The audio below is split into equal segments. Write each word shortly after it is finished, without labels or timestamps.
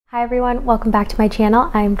Hi everyone, welcome back to my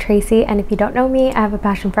channel. I'm Tracy, and if you don't know me, I have a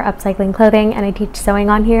passion for upcycling clothing and I teach sewing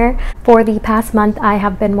on here. For the past month, I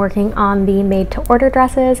have been working on the made-to-order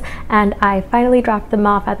dresses and I finally dropped them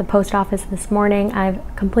off at the post office this morning. I've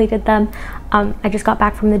completed them. I just got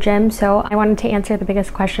back from the gym, so I wanted to answer the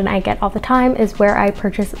biggest question I get all the time is where I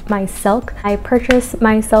purchase my silk. I purchase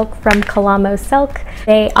my silk from Kalamo Silk.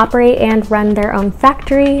 They operate and run their own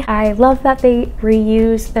factory. I love that they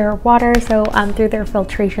reuse their water, so through their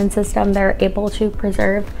filtration system, they're able to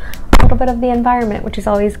preserve a little bit of the environment, which is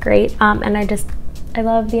always great. And I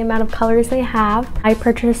love the amount of colors they have. I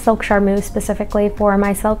purchased silk charmeuse specifically for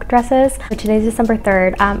my silk dresses. Today's December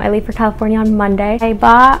 3rd. I leave for California on Monday. I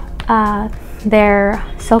bought their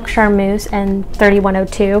silk charmeuse in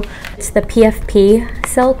 3102. It's the PFP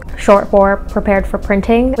silk, short for prepared for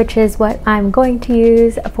printing, which is what I'm going to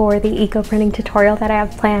use for the eco printing tutorial that I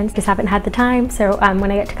have planned. Just haven't had the time, so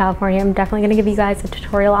when I get to California, I'm definitely going to give you guys a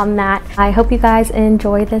tutorial on that. I hope you guys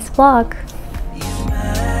enjoy this vlog.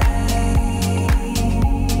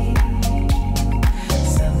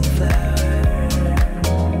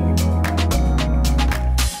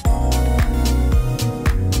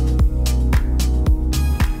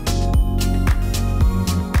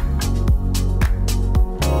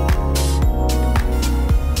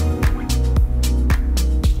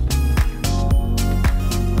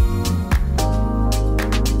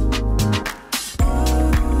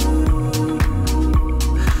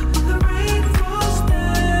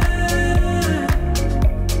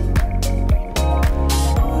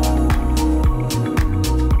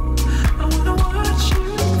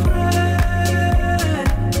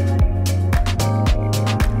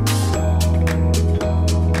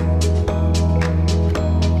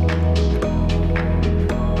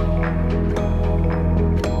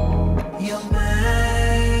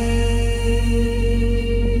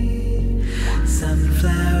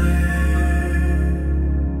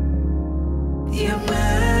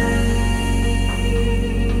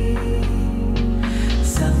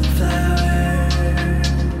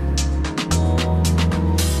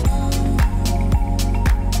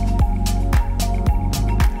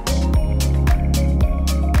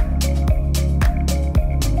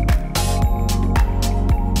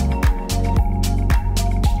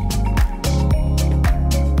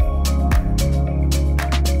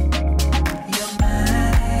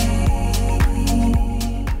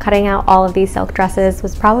 Cutting out all of these silk dresses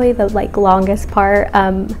was probably the longest part.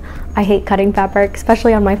 I hate cutting fabric,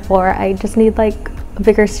 especially on my floor. I just need a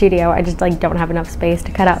bigger studio. I just don't have enough space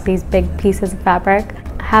to cut out these big pieces of fabric.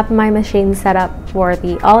 I have my machine set up for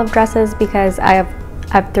the olive dresses because I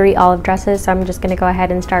have 3 olive dresses, so I'm just going to go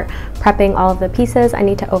ahead and start prepping all of the pieces. I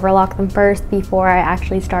need to overlock them first before I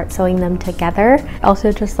actually start sewing them together. I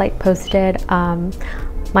also just posted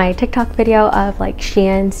my TikTok video of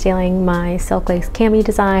Shein stealing my silk lace cami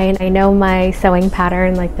design. I know my sewing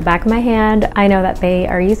pattern like the back of my hand. I know that they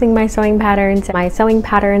are using my sewing patterns. My sewing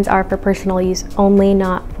patterns are for personal use only,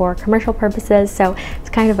 not for commercial purposes, so it's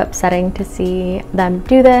kind of upsetting to see them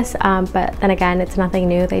do this, but then again, it's nothing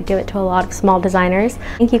new. They do it to a lot of small designers.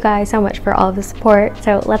 Thank you guys so much for all of the support.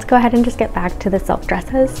 So let's go ahead and just get back to the silk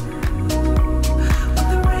dresses.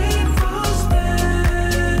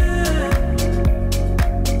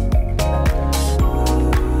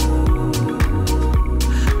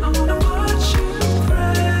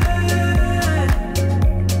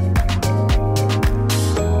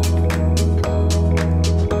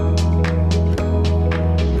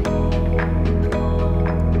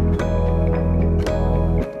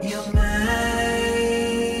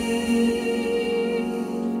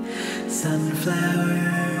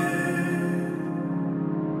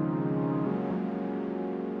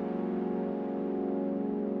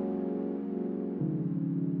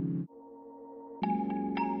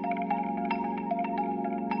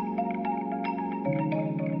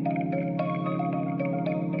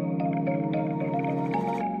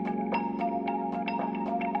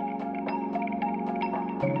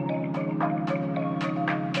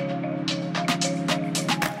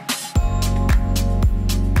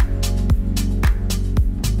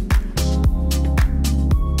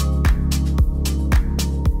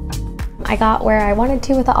 I got where I wanted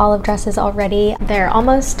to with the olive dresses already. They're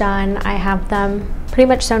almost done. I have them pretty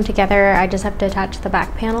much sewn together. I just have to attach the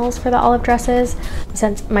back panels for the olive dresses.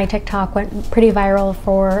 Since my TikTok went pretty viral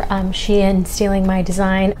for Shein stealing my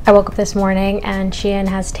design, I woke up this morning and Shein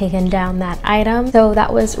has taken down that item. So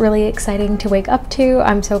that was really exciting to wake up to.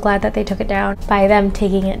 I'm so glad that they took it down. By them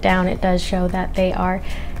taking it down, it does show that they are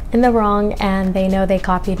in the wrong and they know they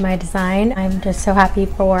copied my design. I'm just so happy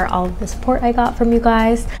for all of the support I got from you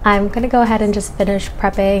guys. I'm gonna go ahead and just finish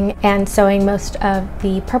prepping and sewing most of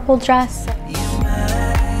the purple dress.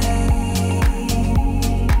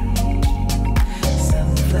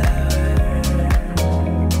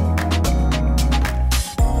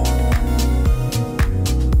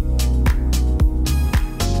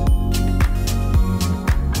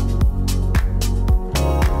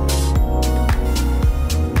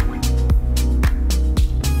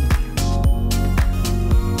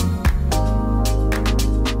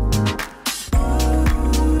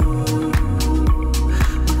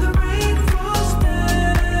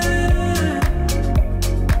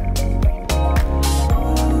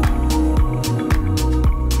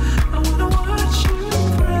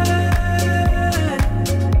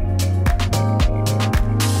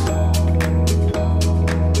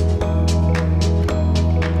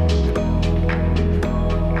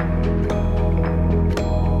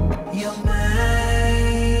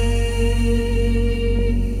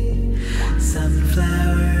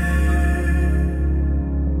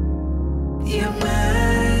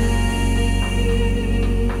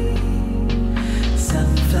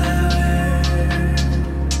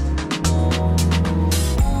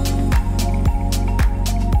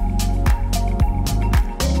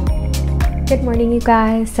 Good morning, you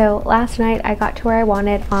guys. So last night I got to where I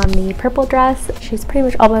wanted on the purple dress. She's pretty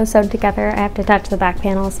much almost sewn together. I have to touch the back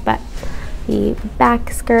panels, but the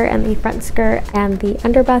back skirt and the front skirt and the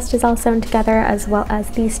underbust is all sewn together, as well as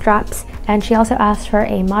the straps. And she also asked for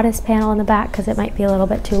a modest panel in the back because it might be a little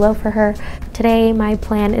bit too low for her. Today my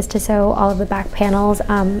plan is to sew all of the back panels.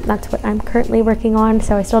 That's what I'm currently working on,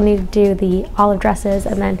 so I still need to do the olive dresses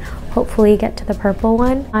and then hopefully get to the purple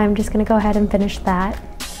one. I'm just gonna go ahead and finish that.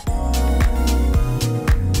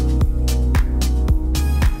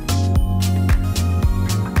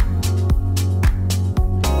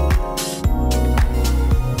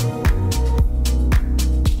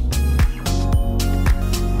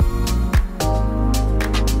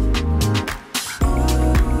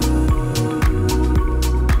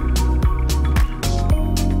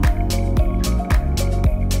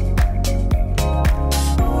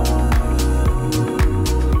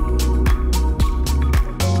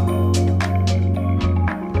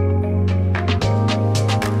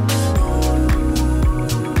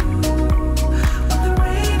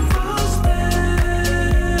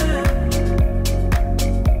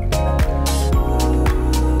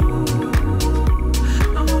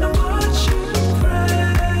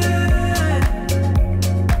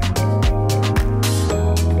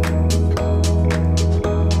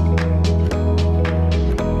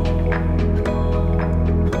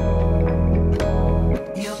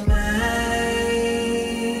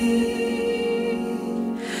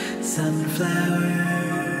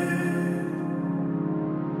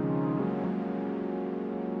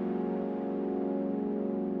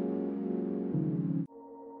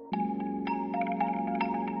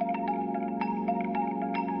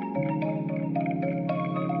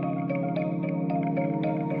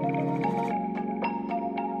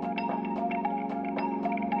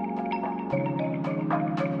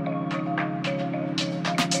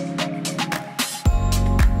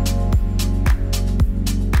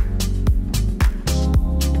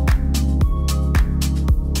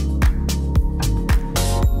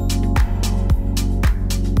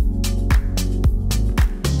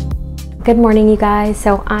 Good morning, you guys.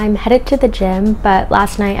 So I'm headed to the gym, but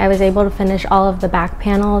last night I was able to finish all of the back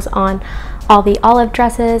panels on all the olive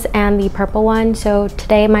dresses and the purple one. So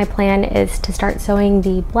today my plan is to start sewing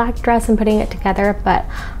the black dress and putting it together, but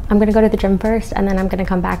I'm gonna go to the gym first and then I'm gonna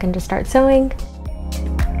come back and just start sewing.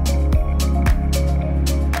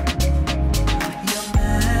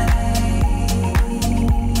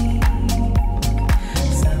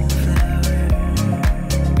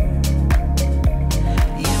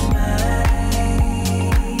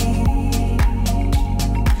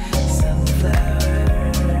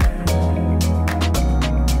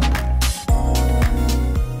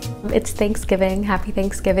 It's Thanksgiving. Happy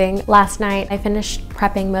Thanksgiving. Last night I finished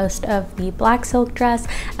prepping most of the black silk dress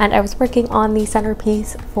and I was working on the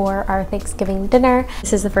centerpiece for our Thanksgiving dinner.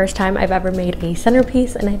 This is the first time I've ever made a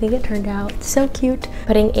centerpiece and I think it turned out so cute.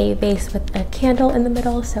 Putting a vase with a candle in the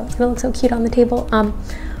middle, so it's gonna look so cute on the table.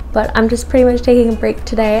 But I'm just pretty much taking a break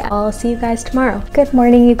today. I'll see you guys tomorrow. Good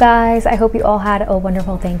morning, you guys. I hope you all had a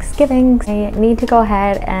wonderful Thanksgiving. I need to go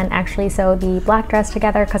ahead and actually sew the black dress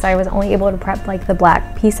together because I was only able to prep like the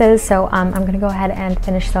black pieces. So I'm gonna go ahead and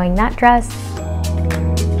finish sewing that dress.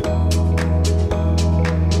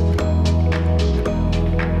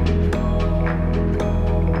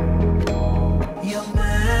 You're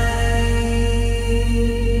mine.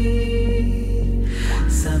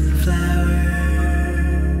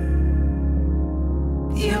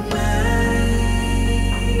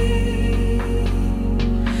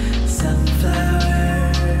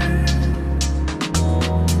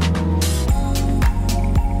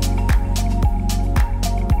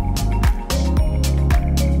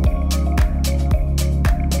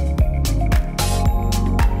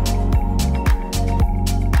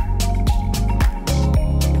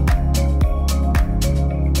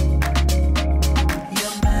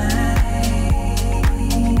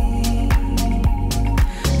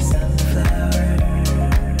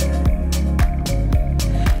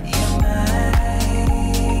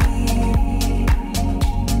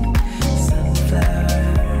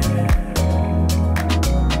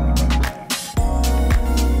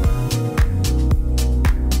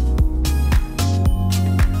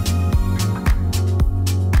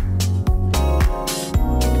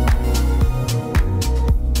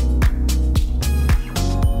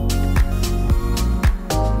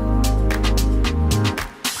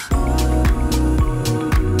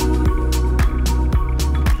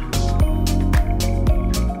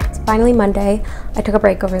 finally Monday. I took a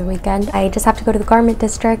break over the weekend. I just have to go to the garment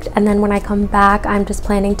district, and then when I come back, I'm just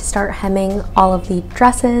planning to start hemming all of the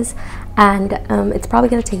dresses, and it's probably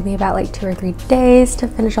going to take me about like 2 or 3 days to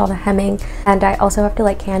finish all the hemming. And I also have to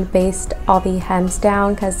like hand baste all the hems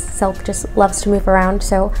down because silk just loves to move around,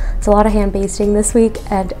 so it's a lot of hand basting this week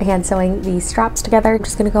and hand sewing these straps together. I'm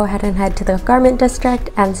just going to go ahead and head to the garment district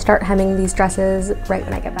and start hemming these dresses right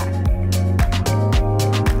when I get back.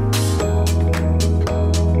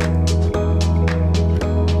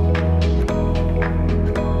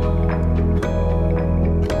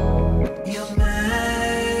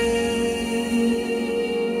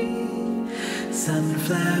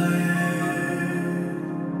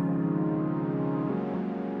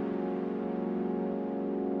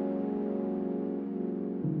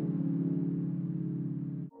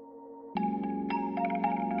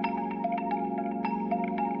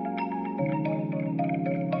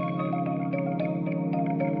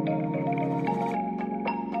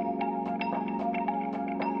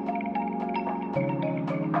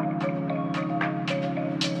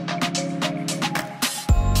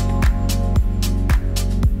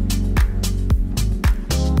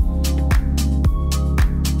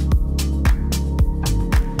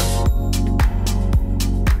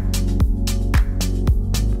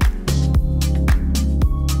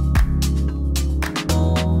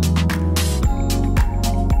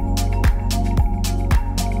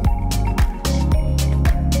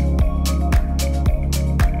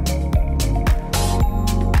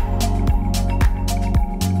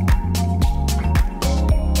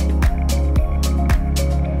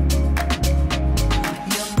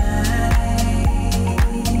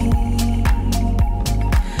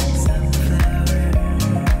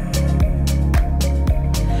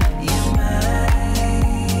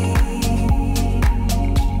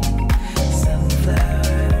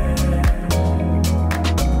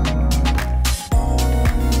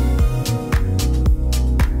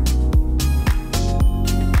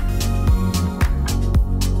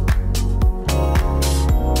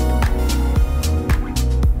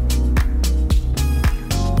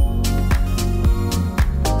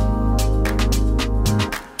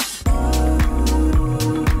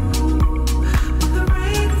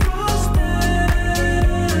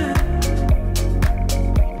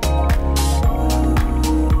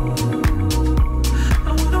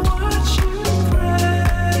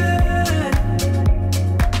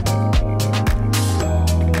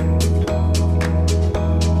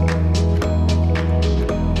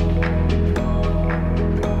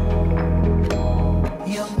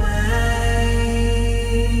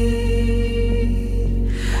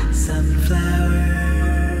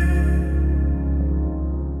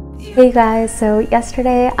 Hey guys, so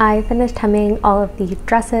yesterday I finished hemming all of the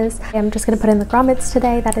dresses. I'm just going to put in the grommets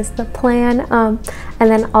today, that is the plan. And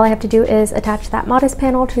then all I have to do is attach that modest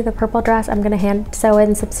panel to the purple dress. I'm going to hand sew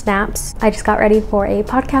in some snaps. I just got ready for a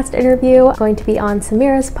podcast interview. I'm going to be on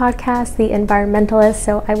Samira's podcast, The Environmentalist,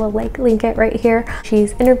 so I will link it right here.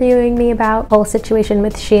 She's interviewing me about the whole situation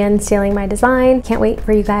with Shein stealing my design. Can't wait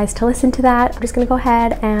for you guys to listen to that. I'm just going to go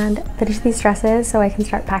ahead and finish these dresses so I can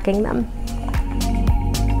start packing them.